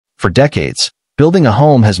For decades, building a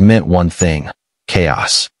home has meant one thing: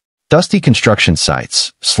 chaos. Dusty construction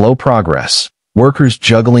sites, slow progress, workers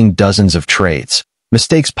juggling dozens of trades,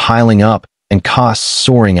 mistakes piling up, and costs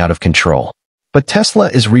soaring out of control. But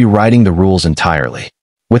Tesla is rewriting the rules entirely.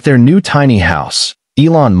 With their new tiny house,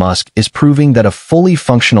 Elon Musk is proving that a fully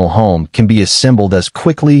functional home can be assembled as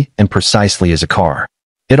quickly and precisely as a car.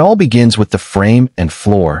 It all begins with the frame and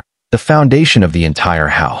floor, the foundation of the entire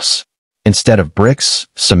house. Instead of bricks,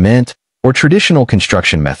 cement, or traditional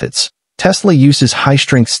construction methods, Tesla uses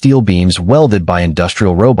high-strength steel beams welded by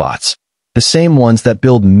industrial robots, the same ones that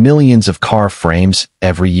build millions of car frames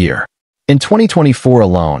every year. In 2024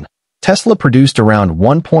 alone, Tesla produced around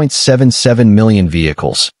 1.77 million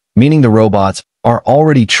vehicles, meaning the robots are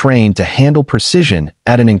already trained to handle precision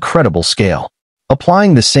at an incredible scale.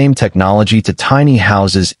 Applying the same technology to tiny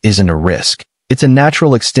houses isn't a risk. It's a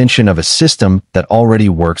natural extension of a system that already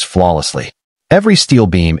works flawlessly. Every steel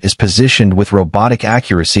beam is positioned with robotic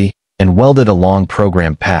accuracy and welded along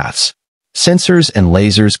programmed paths. Sensors and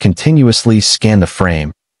lasers continuously scan the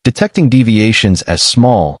frame, detecting deviations as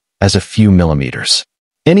small as a few millimeters.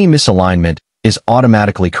 Any misalignment is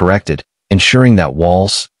automatically corrected, ensuring that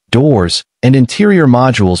walls, doors, and interior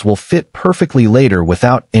modules will fit perfectly later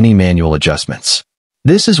without any manual adjustments.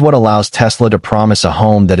 This is what allows Tesla to promise a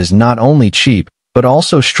home that is not only cheap, but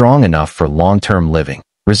also strong enough for long-term living,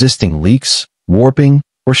 resisting leaks, warping,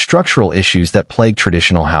 or structural issues that plague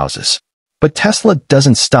traditional houses. But Tesla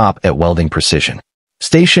doesn't stop at welding precision.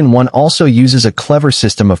 Station 1 also uses a clever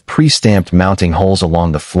system of pre-stamped mounting holes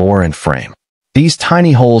along the floor and frame. These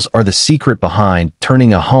tiny holes are the secret behind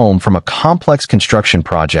turning a home from a complex construction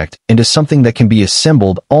project into something that can be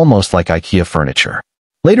assembled almost like IKEA furniture.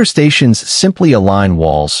 Later stations simply align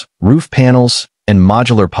walls, roof panels, and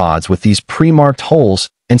modular pods with these pre-marked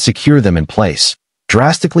holes and secure them in place,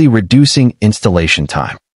 drastically reducing installation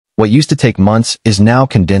time. What used to take months is now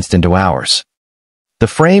condensed into hours. The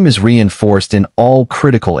frame is reinforced in all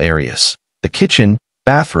critical areas. The kitchen,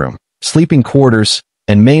 bathroom, sleeping quarters,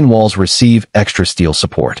 and main walls receive extra steel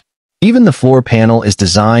support. Even the floor panel is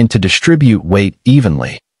designed to distribute weight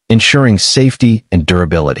evenly, ensuring safety and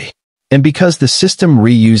durability. And because the system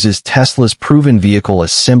reuses Tesla's proven vehicle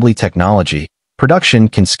assembly technology, production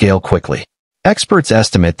can scale quickly. Experts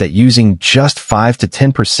estimate that using just 5 to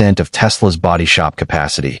 10% of Tesla's body shop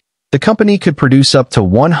capacity, the company could produce up to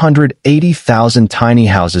 180,000 tiny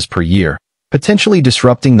houses per year, potentially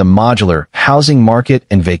disrupting the modular housing market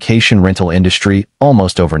and vacation rental industry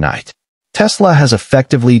almost overnight. Tesla has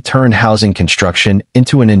effectively turned housing construction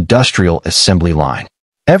into an industrial assembly line.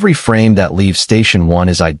 Every frame that leaves Station 1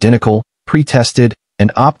 is identical, pre-tested,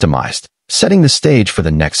 and optimized, setting the stage for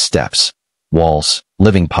the next steps: walls,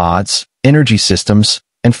 living pods, energy systems,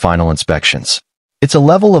 and final inspections. It's a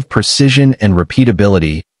level of precision and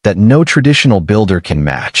repeatability that no traditional builder can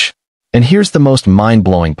match. And here's the most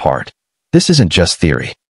mind-blowing part. This isn't just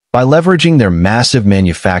theory. By leveraging their massive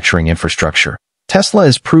manufacturing infrastructure, Tesla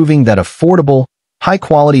is proving that affordable,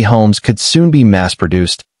 high-quality homes could soon be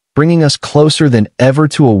mass-produced, bringing us closer than ever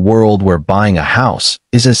to a world where buying a house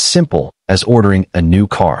is as simple as ordering a new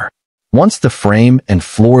car. Once the frame and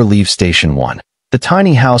floor leave Station 1, the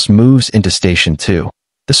tiny house moves into Station 2,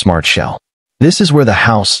 the smart shell. This is where the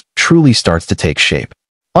house truly starts to take shape.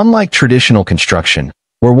 Unlike traditional construction,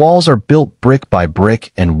 where walls are built brick by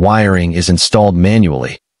brick and wiring is installed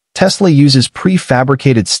manually, Tesla uses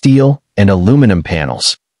prefabricated steel and aluminum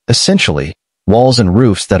panels, essentially walls and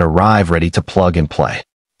roofs that arrive ready to plug and play.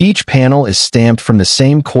 Each panel is stamped from the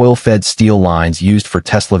same coil-fed steel lines used for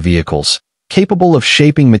Tesla vehicles, capable of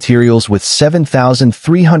shaping materials with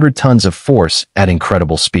 7,300 tons of force at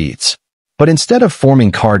incredible speeds. But instead of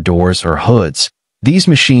forming car doors or hoods, these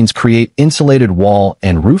machines create insulated wall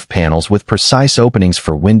and roof panels with precise openings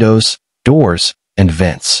for windows, doors, and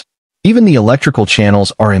vents. Even the electrical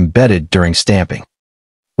channels are embedded during stamping.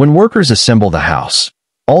 When workers assemble the house,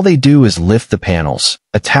 all they do is lift the panels,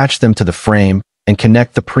 attach them to the frame, and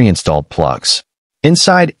connect the pre-installed plugs.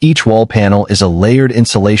 Inside each wall panel is a layered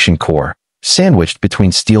insulation core, sandwiched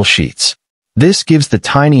between steel sheets. This gives the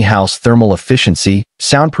tiny house thermal efficiency,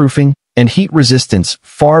 soundproofing, and heat resistance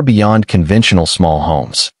far beyond conventional small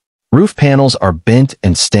homes. Roof panels are bent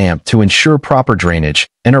and stamped to ensure proper drainage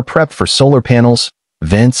and are prepped for solar panels,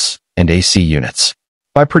 vents, and AC units.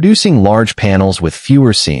 By producing large panels with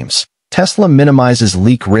fewer seams, Tesla minimizes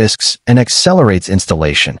leak risks and accelerates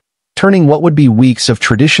installation, turning what would be weeks of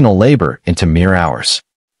traditional labor into mere hours.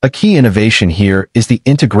 A key innovation here is the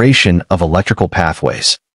integration of electrical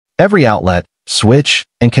pathways. Every outlet, switch,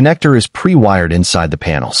 and connector is pre-wired inside the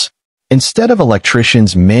panels. Instead of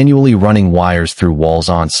electricians manually running wires through walls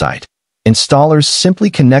on-site, Installers simply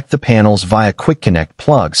connect the panels via quick connect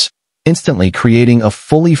plugs, instantly creating a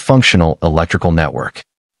fully functional electrical network.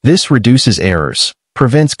 This reduces errors,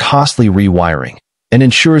 prevents costly rewiring, and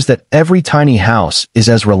ensures that every tiny house is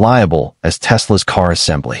as reliable as Tesla's car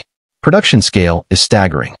assembly. Production scale is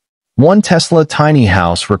staggering. One Tesla tiny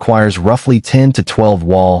house requires roughly 10 to 12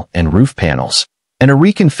 wall and roof panels, and a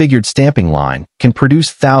reconfigured stamping line can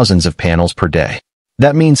produce thousands of panels per day.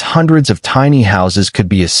 That means hundreds of tiny houses could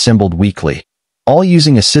be assembled weekly, all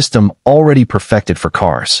using a system already perfected for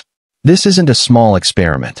cars. This isn't a small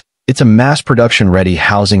experiment. It's a mass production-ready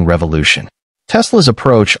housing revolution. Tesla's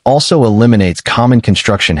approach also eliminates common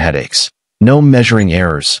construction headaches. No measuring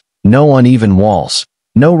errors, no uneven walls,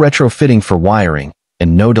 no retrofitting for wiring,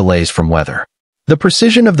 and no delays from weather. The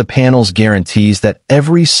precision of the panels guarantees that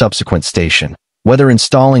every subsequent station, whether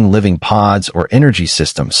installing living pods or energy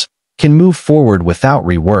systems, can move forward without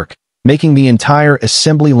rework, making the entire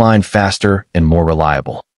assembly line faster and more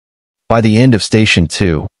reliable. By the end of Station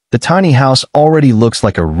 2, the tiny house already looks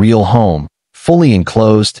like a real home, fully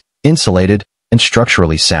enclosed, insulated, and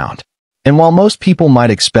structurally sound. And while most people might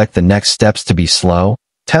expect the next steps to be slow,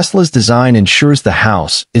 Tesla's design ensures the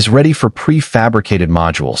house is ready for pre-fabricated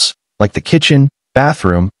modules, like the kitchen,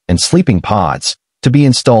 bathroom, and sleeping pods, to be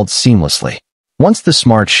installed seamlessly. Once the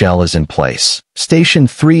smart shell is in place, Station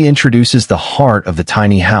 3 introduces the heart of the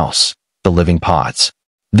tiny house, the living pods.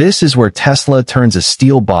 This is where Tesla turns a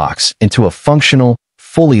steel box into a functional,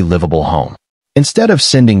 fully livable home. Instead of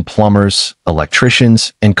sending plumbers,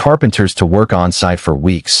 electricians, and carpenters to work on-site for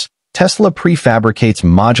weeks, Tesla prefabricates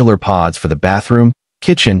modular pods for the bathroom,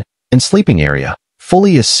 kitchen, and sleeping area,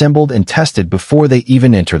 fully assembled and tested before they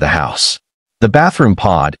even enter the house. The bathroom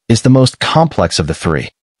pod is the most complex of the three.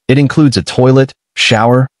 It includes a toilet,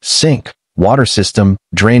 shower, sink, water system,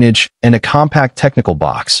 drainage, and a compact technical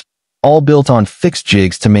box, all built on fixed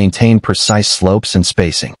jigs to maintain precise slopes and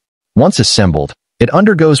spacing. Once assembled, it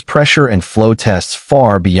undergoes pressure and flow tests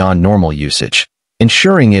far beyond normal usage,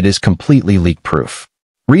 ensuring it is completely leak-proof.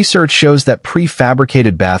 Research shows that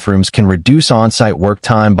prefabricated bathrooms can reduce on-site work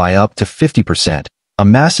time by up to 50%, a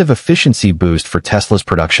massive efficiency boost for Tesla's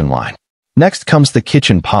production line. Next comes the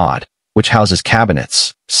kitchen pod, which houses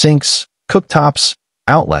cabinets, sinks, cooktops,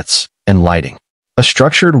 outlets, and lighting. A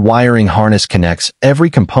structured wiring harness connects every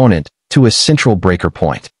component to a central breaker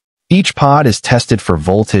point. Each pod is tested for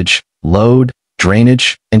voltage, load,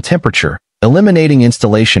 drainage, and temperature, eliminating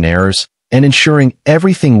installation errors and ensuring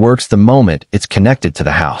everything works the moment it's connected to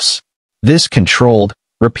the house. This controlled,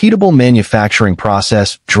 repeatable manufacturing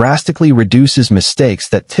process drastically reduces mistakes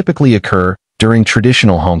that typically occur during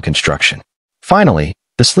traditional home construction. Finally,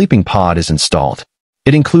 the sleeping pod is installed.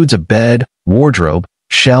 It includes a bed, wardrobe,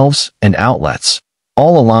 shelves, and outlets,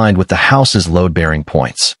 all aligned with the house's load-bearing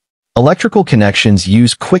points. Electrical connections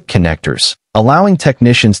use quick connectors, allowing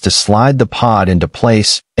technicians to slide the pod into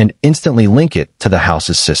place and instantly link it to the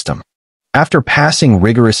house's system. After passing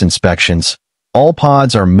rigorous inspections, all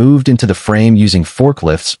pods are moved into the frame using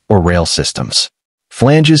forklifts or rail systems.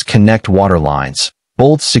 Flanges connect water lines,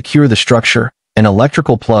 bolts secure the structure, and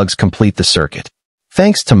electrical plugs complete the circuit.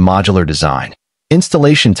 Thanks to modular design,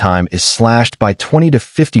 installation time is slashed by 20 to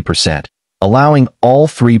 50%, allowing all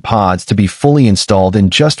three pods to be fully installed in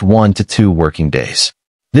just 1 to 2 working days.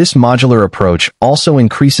 This modular approach also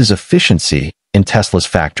increases efficiency in Tesla's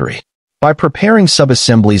factory. By preparing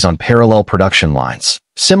sub-assemblies on parallel production lines,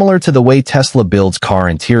 similar to the way Tesla builds car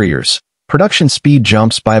interiors, production speed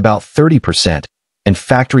jumps by about 30%, and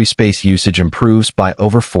factory space usage improves by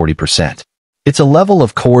over 40%. It's a level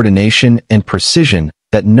of coordination and precision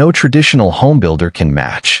that no traditional home builder can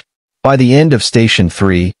match. By the end of Station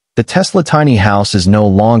 3, the Tesla tiny house is no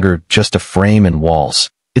longer just a frame and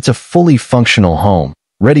walls. It's a fully functional home,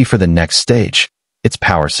 ready for the next stage, its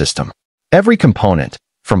power system. Every component,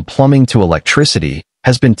 from plumbing to electricity,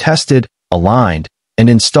 has been tested, aligned, and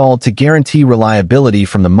installed to guarantee reliability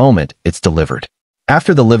from the moment it's delivered.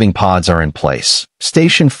 After the living pods are in place,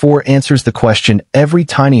 Station 4 answers the question every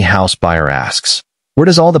tiny house buyer asks: where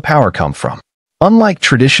does all the power come from? Unlike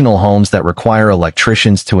traditional homes that require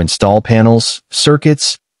electricians to install panels,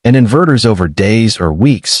 circuits, and inverters over days or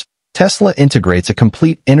weeks, Tesla integrates a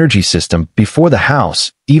complete energy system before the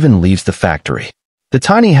house even leaves the factory. The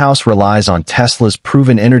tiny house relies on Tesla's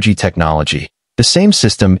proven energy technology, the same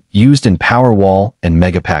system used in Powerwall and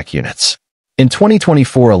Megapack units. In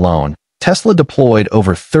 2024 alone, Tesla deployed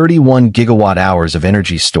over 31 gigawatt-hours of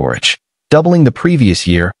energy storage, doubling the previous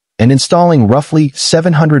year and installing roughly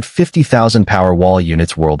 750,000 Powerwall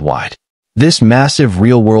units worldwide. This massive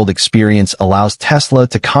real-world experience allows Tesla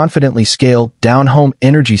to confidently scale down home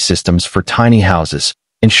energy systems for tiny houses,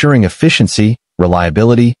 ensuring efficiency,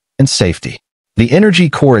 reliability, and safety. The energy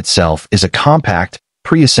core itself is a compact,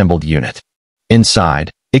 pre-assembled unit.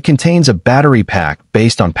 Inside, it contains a battery pack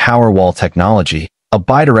based on Powerwall technology, a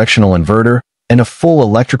bidirectional inverter, and a full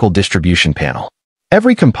electrical distribution panel.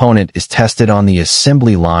 Every component is tested on the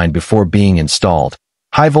assembly line before being installed.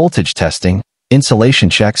 High voltage testing,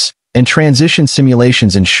 insulation checks, and transition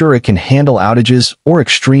simulations ensure it can handle outages or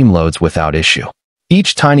extreme loads without issue.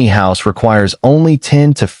 Each tiny house requires only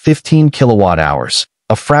 10 to 15 kilowatt hours,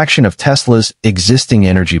 a fraction of Tesla's existing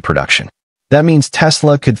energy production. That means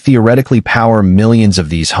Tesla could theoretically power millions of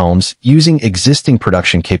these homes using existing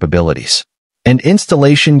production capabilities. And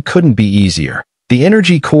installation couldn't be easier. The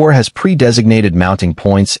energy core has pre-designated mounting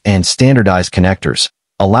points and standardized connectors,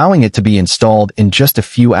 allowing it to be installed in just a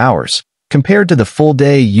few hours, compared to the full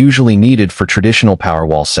day usually needed for traditional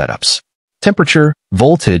Powerwall setups. Temperature,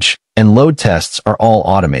 voltage, and load tests are all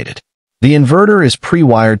automated. The inverter is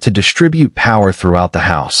pre-wired to distribute power throughout the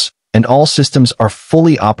house, and all systems are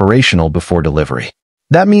fully operational before delivery.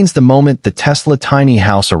 That means the moment the Tesla tiny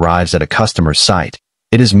house arrives at a customer's site,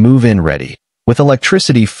 it is move-in ready, with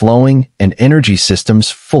electricity flowing and energy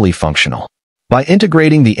systems fully functional. By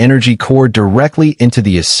integrating the energy core directly into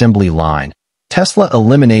the assembly line, Tesla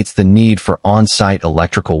eliminates the need for on-site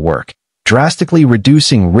electrical work, drastically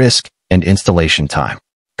reducing risk and installation time.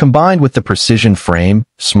 Combined with the precision frame,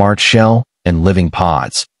 smart shell, and living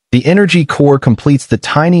pods, the energy core completes the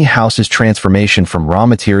tiny house's transformation from raw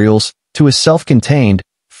materials to a self-contained,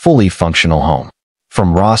 fully functional home.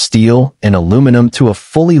 From raw steel and aluminum to a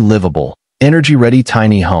fully livable, energy-ready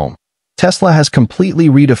tiny home, Tesla has completely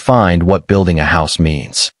redefined what building a house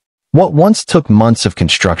means. What once took months of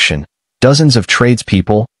construction, dozens of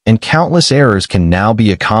tradespeople, and countless errors can now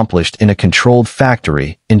be accomplished in a controlled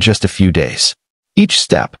factory in just a few days. Each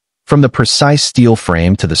step, from the precise steel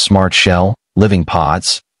frame to the smart shell, living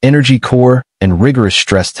pods, energy core, and rigorous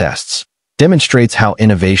stress tests, demonstrates how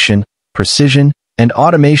innovation, precision, and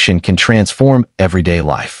automation can transform everyday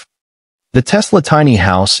life. The Tesla tiny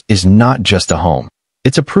house is not just a home.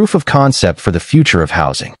 It's a proof of concept for the future of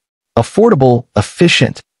housing. Affordable,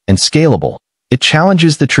 efficient, and scalable, it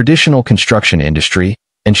challenges the traditional construction industry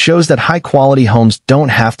and shows that high-quality homes don't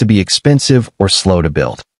have to be expensive or slow to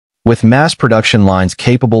build. With mass production lines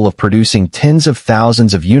capable of producing tens of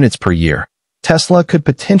thousands of units per year, Tesla could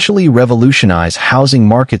potentially revolutionize housing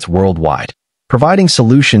markets worldwide, providing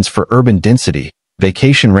solutions for urban density,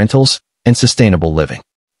 vacation rentals, and sustainable living.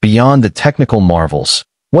 Beyond the technical marvels,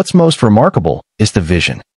 what's most remarkable is the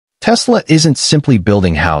vision. Tesla isn't simply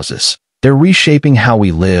building houses. They're reshaping how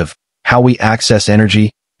we live, how we access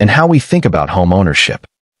energy, and how we think about home ownership.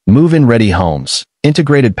 Move-in-ready homes,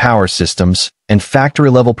 integrated power systems, and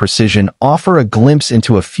factory-level precision offer a glimpse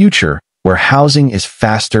into a future where housing is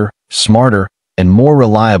faster, smarter, and more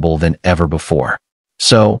reliable than ever before.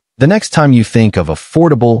 So, the next time you think of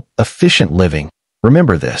affordable, efficient living,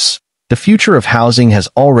 remember this. The future of housing has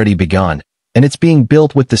already begun, and it's being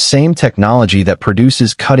built with the same technology that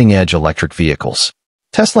produces cutting-edge electric vehicles.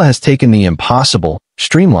 Tesla has taken the impossible,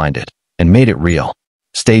 streamlined it, and made it real.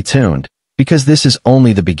 Stay tuned, because this is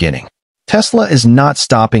only the beginning. Tesla is not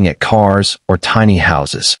stopping at cars or tiny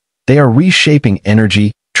houses. They are reshaping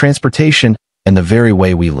energy, transportation, and the very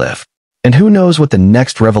way we live. And who knows what the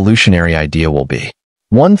next revolutionary idea will be.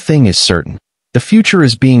 One thing is certain. The future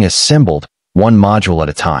is being assembled, one module at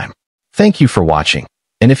a time. Thank you for watching.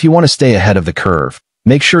 And if you want to stay ahead of the curve,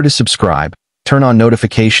 make sure to subscribe, turn on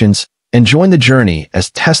notifications, and join the journey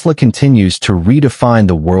as Tesla continues to redefine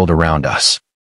the world around us.